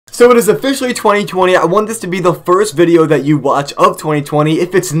So it is officially 2020. I want this to be the first video that you watch of 2020.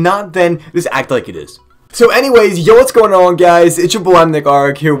 If it's not, then just act like it is. So anyways, yo, what's going on, guys? It's your boy,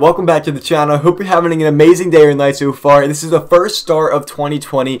 NickArg here. Welcome back to the channel. Hope you're having an amazing day or night so far. This is the first start of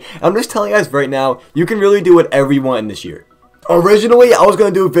 2020. I'm just telling you guys right now, you can really do whatever you want in this year. Originally, I was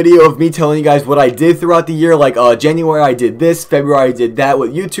going to do a video of me telling you guys what I did throughout the year, like January I did this, February I did that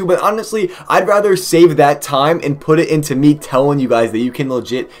with YouTube, but honestly, I'd rather save that time and put it into me telling you guys that you can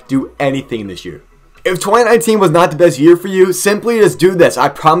legit do anything this year. If 2019 was not the best year for you, simply just do this. I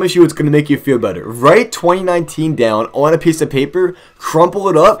promise you it's going to make you feel better. Write 2019 down on a piece of paper, crumple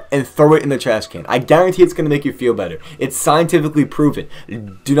it up, and throw it in the trash can. I guarantee it's going to make you feel better. It's scientifically proven.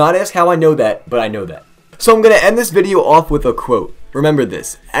 Do not ask how I know that, but I know that. So I'm going to end this video off with a quote. Remember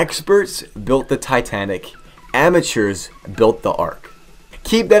this: experts built the Titanic, amateurs built the Ark.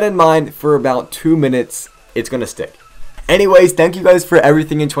 Keep that in mind for about 2 minutes. It's going to stick. Anyways, thank you guys for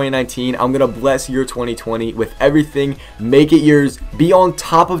everything in 2019. I'm going to bless your 2020 with everything. Make it yours. Be on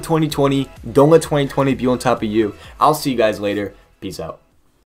top of 2020. Don't let 2020 be on top of you. I'll see you guys later. Peace out.